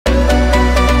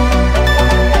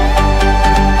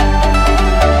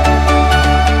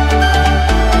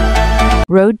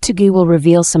Road to Gu will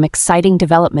reveal some exciting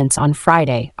developments on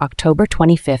Friday, October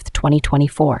 25th,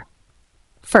 2024.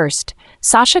 First,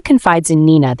 Sasha confides in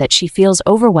Nina that she feels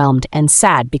overwhelmed and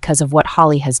sad because of what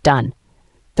Holly has done.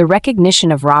 The recognition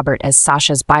of Robert as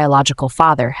Sasha's biological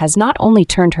father has not only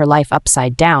turned her life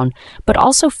upside down, but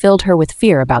also filled her with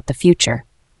fear about the future.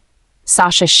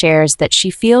 Sasha shares that she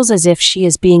feels as if she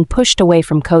is being pushed away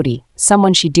from Cody,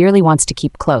 someone she dearly wants to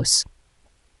keep close.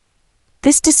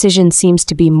 This decision seems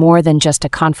to be more than just a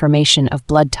confirmation of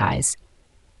blood ties.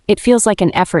 It feels like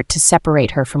an effort to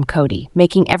separate her from Cody,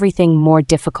 making everything more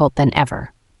difficult than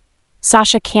ever.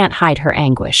 Sasha can't hide her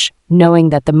anguish, knowing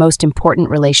that the most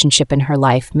important relationship in her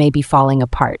life may be falling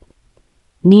apart.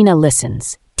 Nina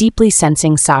listens, deeply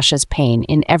sensing Sasha's pain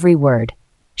in every word.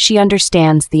 She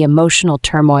understands the emotional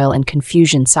turmoil and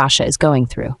confusion Sasha is going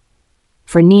through.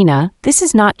 For Nina, this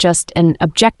is not just an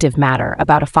objective matter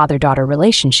about a father-daughter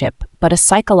relationship, but a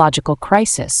psychological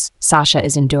crisis Sasha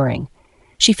is enduring.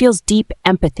 She feels deep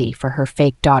empathy for her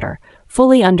fake daughter,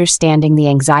 fully understanding the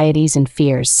anxieties and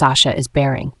fears Sasha is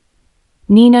bearing.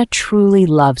 Nina truly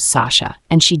loves Sasha,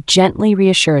 and she gently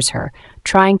reassures her,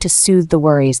 trying to soothe the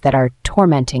worries that are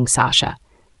tormenting Sasha.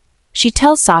 She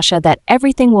tells Sasha that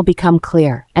everything will become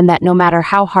clear, and that no matter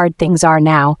how hard things are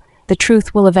now, the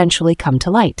truth will eventually come to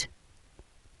light.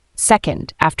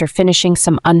 Second, after finishing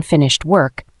some unfinished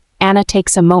work, Anna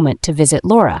takes a moment to visit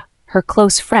Laura, her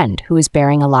close friend who is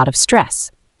bearing a lot of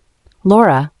stress.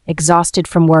 Laura, exhausted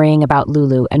from worrying about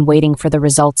Lulu and waiting for the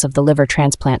results of the liver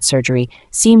transplant surgery,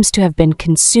 seems to have been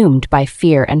consumed by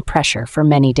fear and pressure for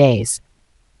many days.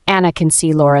 Anna can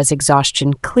see Laura's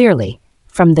exhaustion clearly,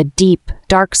 from the deep,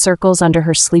 dark circles under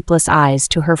her sleepless eyes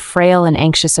to her frail and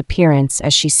anxious appearance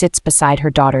as she sits beside her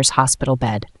daughter's hospital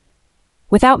bed.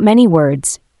 Without many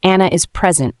words, Anna is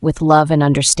present with love and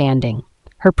understanding.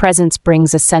 Her presence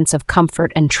brings a sense of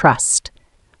comfort and trust,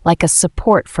 like a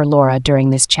support for Laura during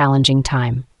this challenging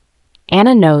time.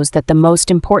 Anna knows that the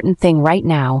most important thing right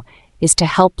now is to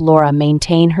help Laura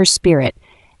maintain her spirit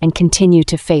and continue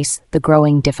to face the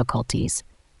growing difficulties.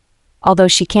 Although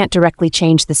she can't directly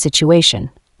change the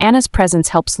situation, Anna's presence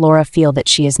helps Laura feel that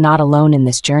she is not alone in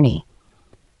this journey.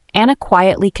 Anna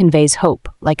quietly conveys hope,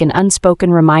 like an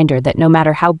unspoken reminder that no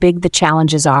matter how big the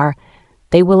challenges are,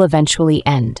 they will eventually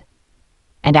end.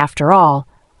 And after all,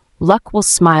 luck will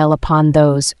smile upon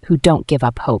those who don't give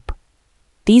up hope.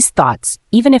 These thoughts,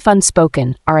 even if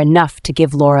unspoken, are enough to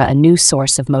give Laura a new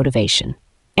source of motivation.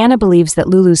 Anna believes that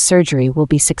Lulu's surgery will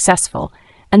be successful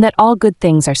and that all good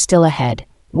things are still ahead,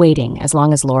 waiting as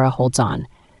long as Laura holds on.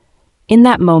 In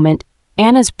that moment,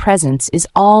 Anna's presence is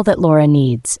all that Laura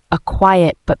needs, a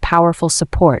quiet but powerful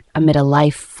support amid a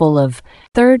life full of...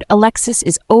 Third, Alexis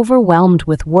is overwhelmed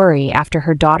with worry after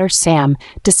her daughter Sam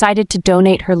decided to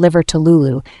donate her liver to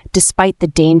Lulu, despite the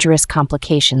dangerous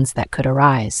complications that could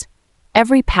arise.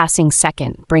 Every passing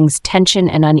second brings tension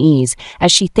and unease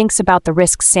as she thinks about the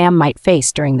risks Sam might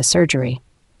face during the surgery.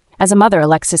 As a mother,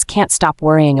 Alexis can't stop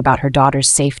worrying about her daughter's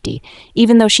safety,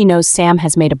 even though she knows Sam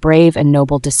has made a brave and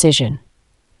noble decision.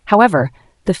 However,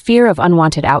 the fear of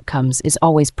unwanted outcomes is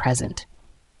always present,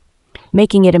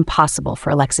 making it impossible for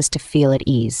Alexis to feel at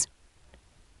ease.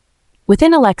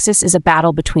 Within Alexis is a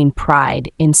battle between pride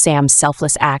in Sam's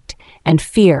selfless act and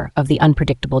fear of the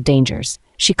unpredictable dangers.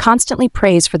 She constantly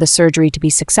prays for the surgery to be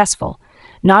successful,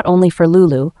 not only for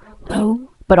Lulu,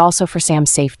 but also for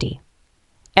Sam's safety.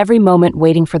 Every moment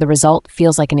waiting for the result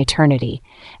feels like an eternity,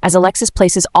 as Alexis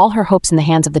places all her hopes in the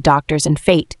hands of the doctors and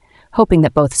fate, hoping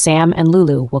that both Sam and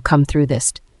Lulu will come through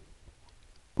this.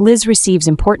 Liz receives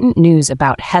important news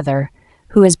about Heather,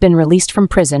 who has been released from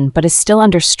prison but is still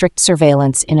under strict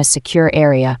surveillance in a secure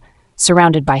area,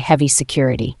 surrounded by heavy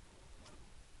security.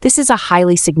 This is a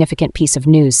highly significant piece of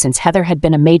news since Heather had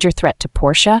been a major threat to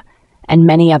Portia and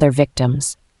many other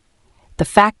victims. The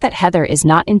fact that Heather is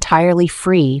not entirely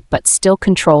free but still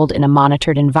controlled in a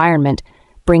monitored environment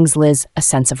brings Liz a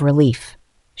sense of relief.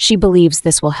 She believes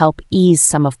this will help ease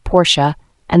some of Portia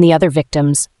and the other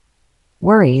victims'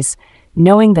 worries,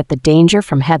 knowing that the danger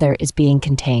from Heather is being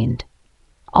contained.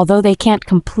 Although they can't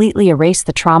completely erase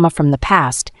the trauma from the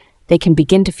past, they can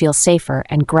begin to feel safer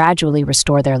and gradually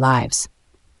restore their lives.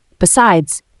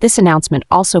 Besides, this announcement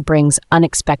also brings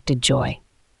unexpected joy.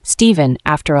 Stephen,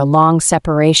 after a long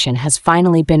separation, has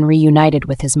finally been reunited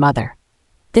with his mother.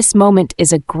 This moment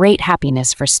is a great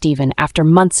happiness for Stephen after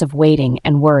months of waiting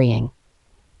and worrying.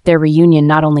 Their reunion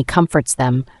not only comforts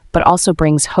them, but also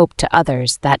brings hope to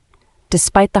others that,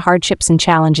 despite the hardships and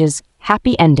challenges,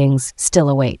 happy endings still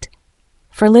await.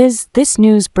 For Liz, this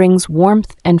news brings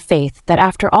warmth and faith that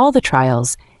after all the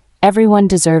trials, everyone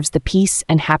deserves the peace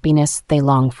and happiness they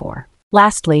long for.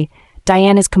 Lastly,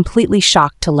 Diane is completely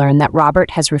shocked to learn that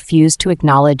Robert has refused to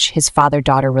acknowledge his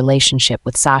father-daughter relationship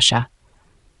with Sasha.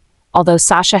 Although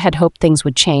Sasha had hoped things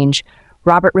would change,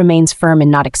 Robert remains firm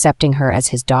in not accepting her as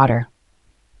his daughter.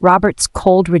 Robert's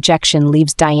cold rejection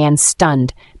leaves Diane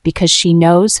stunned because she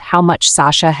knows how much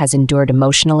Sasha has endured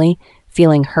emotionally,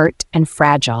 feeling hurt and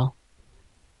fragile.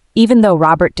 Even though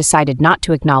Robert decided not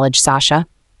to acknowledge Sasha,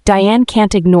 Diane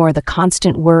can't ignore the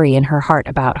constant worry in her heart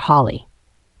about Holly.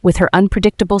 With her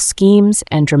unpredictable schemes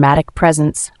and dramatic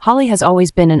presence, Holly has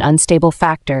always been an unstable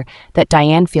factor that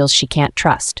Diane feels she can't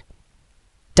trust.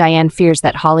 Diane fears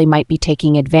that Holly might be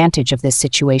taking advantage of this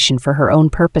situation for her own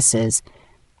purposes,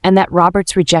 and that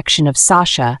Robert's rejection of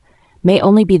Sasha may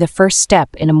only be the first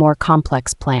step in a more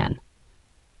complex plan.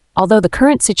 Although the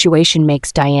current situation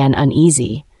makes Diane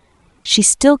uneasy, she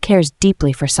still cares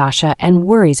deeply for Sasha and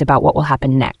worries about what will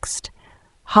happen next.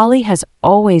 Holly has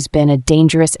always been a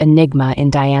dangerous enigma in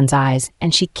Diane's eyes,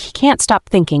 and she can't stop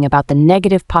thinking about the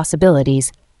negative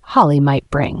possibilities Holly might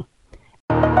bring.